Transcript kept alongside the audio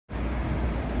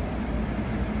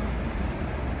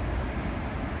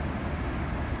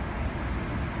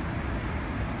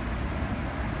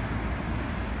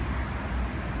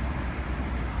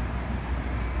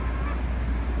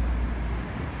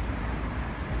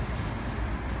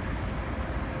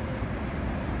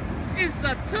It's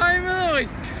that time of the week.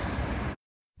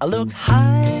 I look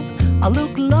high, I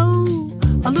look low,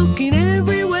 I'm looking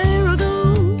everywhere I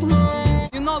go.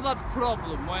 You know that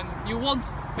problem when you want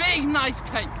big nice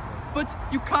cake, but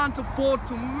you can't afford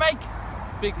to make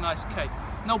big nice cake.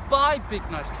 Now buy big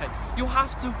nice cake. You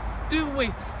have to do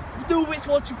with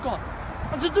what you got.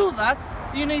 And to do that,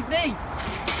 you need these.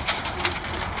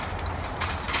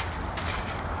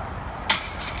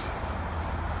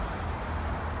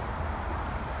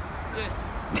 Yes.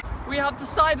 We have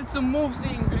decided to move the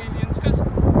ingredients because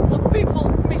what people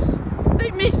miss,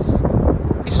 they miss.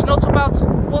 It's not about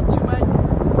what you make,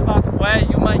 it's about where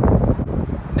you make.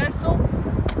 Nestle,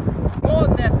 more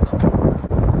Nestle.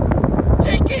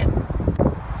 Chicken,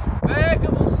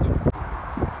 vegetable soup.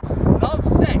 Love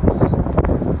sex.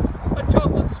 A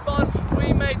chocolate sponge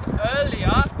we made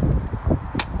earlier.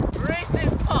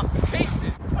 Reese's Puff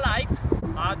pieces. Plate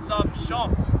and some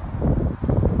shot.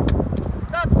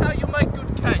 That's how you make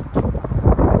good cake.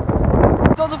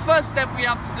 So the first step we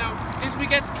have to do is we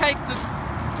get cake that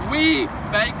we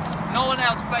baked. No one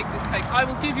else baked this cake. I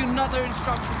will give you another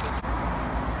instruction.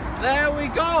 There we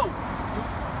go. You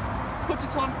put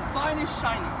it on fine and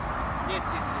shiny. Yes.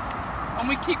 And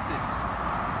we keep this.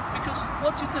 Because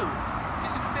what you do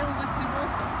is you fill this in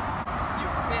water. You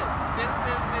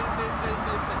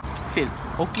fill.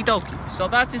 Okie dokie. So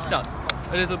that is done.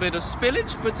 A little bit of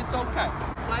spillage, but it's okay.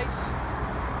 Place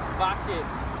back in.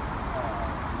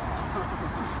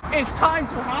 It's time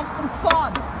to have some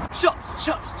fun. Shots.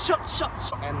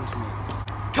 And me.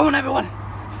 Come on, everyone.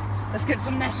 Let's get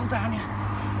some Nestle down here.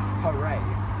 Hooray.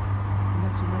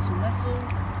 Nestle.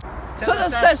 To the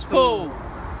cesspool.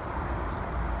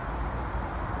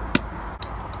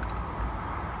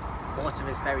 Water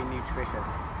is very nutritious.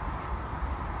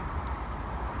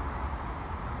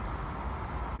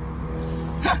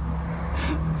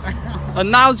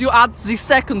 And now you add the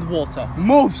second water.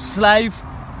 Move, slave.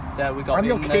 There we go. I'm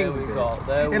your king. There we go.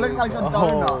 It looks like a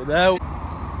donut. Oh, there.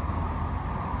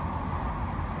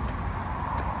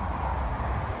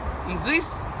 And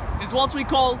this is what we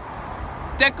call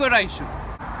decoration.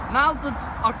 Now that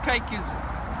our cake is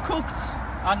cooked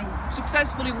and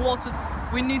successfully watered,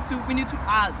 we need to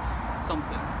add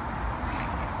something.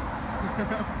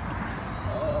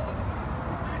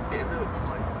 It looks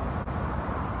like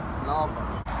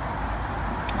lava.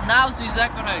 Now the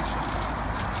decoration.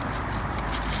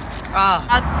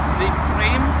 Add the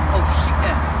cream of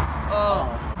chicken.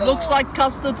 Looks like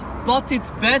custard, but it's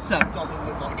better. It doesn't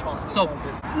look like custard, So does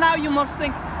it? now you must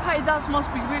think, hey, that must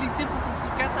be really difficult to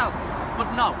get out.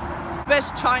 But no,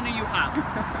 best china you have.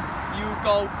 You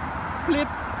go flip,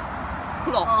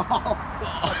 plop. Oh,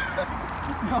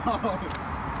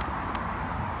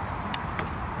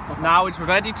 no. Now it's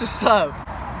ready to serve.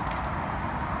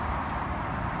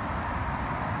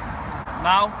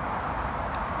 Now,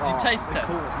 the taste test.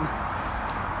 Cool.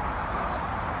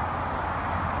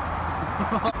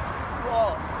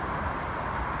 Whoa.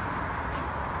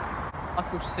 I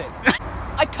feel sick.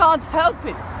 I can't help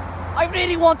it. I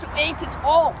really want to eat it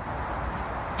all.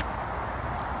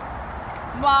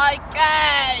 My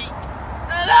cake!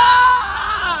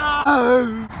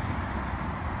 No!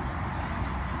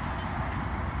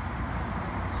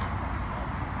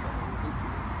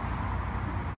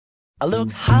 I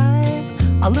look high,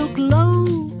 I look low,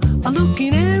 I'm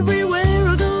looking everywhere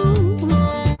I go.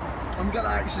 I'm gonna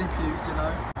actually puke, you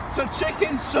know. To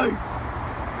chicken soup.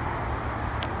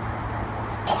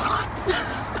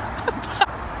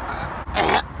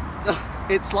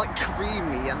 It's like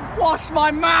creamy and Wash my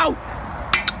mouth.